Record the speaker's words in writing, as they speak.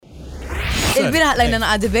Il-biraħ lajna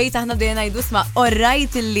naqa' debate aħna bdejna ngħidu sma'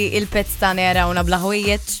 orrajt illi il-pets tagħna jarawna bla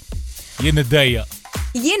ħwejjeġ. Jien iddejja.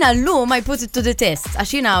 Jiena llum I put it to the test, għax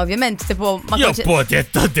jiena ovvjament tipo ma You put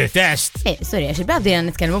it to the test. Sorry, għax il-biraħ bdejna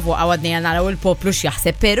nitkellmu fuq għawadni naraw il-poplu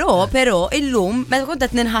x'jaħseb, però illum meta kont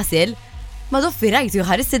qed ninħasil ma doffi rajtu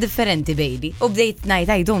ħarissi differenti bejli u bdejt ngħid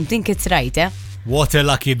I don't think it's right, eh? What a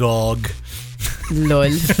lucky dog.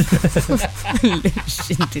 Lol.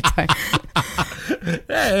 Xinti tar.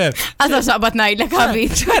 Għazza xaqbat najlek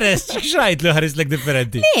għabit. ċares, xrajt li ħaris lek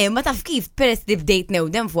differenti. Le, ma taf kif peress li bdejt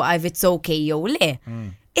newdem fuq if it's okay jew le.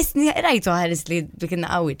 Isni rajtu ħaris li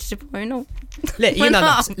bikinna għawit, Le,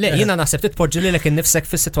 jina naħseb titpoġġi li l-ek nifsek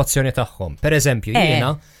fil-situazzjoni tagħhom. Per eżempju, jiena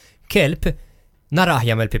kelb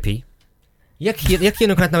naraħ jagħmel pipi. Jekk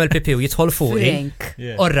kienu kienet nagħmel pipi u jidħol fuqi.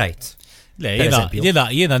 All right. Le,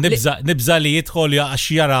 jiena nibza li jidħol għax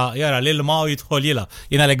jara l-ilma u jidħol jila.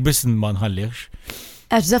 Jiena lek biss ma nħallix.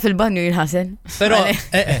 Għaxza fil-banju jinħasen. Pero,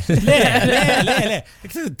 le.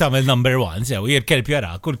 Tamel number one, sew, kelb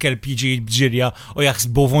jara, kull kelb jiġi bġirja u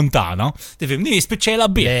jaħsbu vuntana. Tifimni, jispiċċejla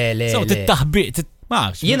bih. So, tittaħbi,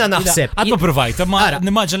 jiena naħseb. Għadma provajta, ma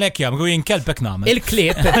nimmaġa lek jam, għu jinkelbek namel.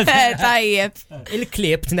 Il-klip. Tajjeb.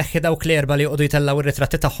 Il-klip tneħħi daw klerba li għodu jitellaw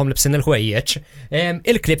il-ritratti tagħhom libsin il-ħwejjeġ.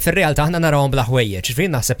 Il-klip fil-realtà aħna narawhom bla ħwejjeġ. Ġifieri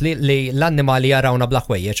naħseb li l-annimali jarawna bla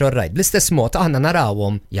ħwejjeġ, all right. Bl-istess mod aħna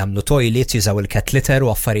narawhom jagħmlu toilet, jużaw il-cat litter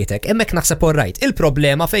u affarijiet. Hemmhekk naħseb all right.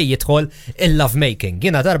 Il-problema fejn jidħol il-love making.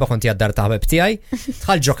 Jiena darba kont jaddar ta' ħabib tiegħi,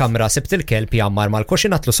 tħallġo kamra sibt il-kelb jammar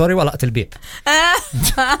mal-kuxin għatlu sorry walaqt il-bib.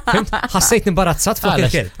 Ħassejt imbarazzat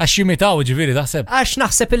Għax jimitaw ġiviri taħseb. Għax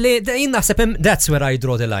naħseb li jien naħseb that's where I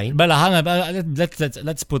draw the line. Bella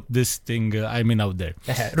let's put this thing I mean out there.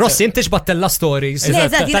 Rossi inti xbattella stories. Le,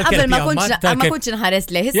 qabel ma kunx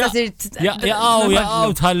nħares le, issa sirt.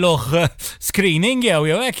 Jaqaw tħalluħ screening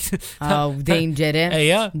jew hekk. Danger.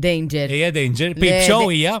 Ejja. Danger. Ejja danger. Peep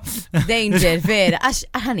show hija. Danger, vera. Għax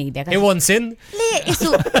ħanidek. Iwonsin? Le,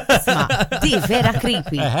 isu. Isma, di vera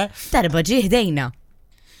creepy. Darba ġiħdejna.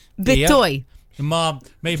 Bit-toj. Ma,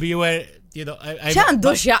 maybe you were,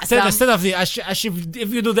 ċandu x'jaqsam. Stena fi, għax if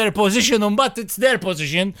you do their position, but it's their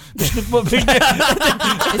position.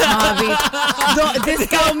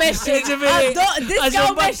 Diskaw meċi.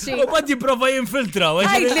 Diskaw meċi. U bad jiprofa jinfiltraw.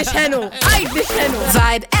 Għajd li xenu.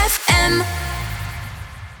 Vibe FM.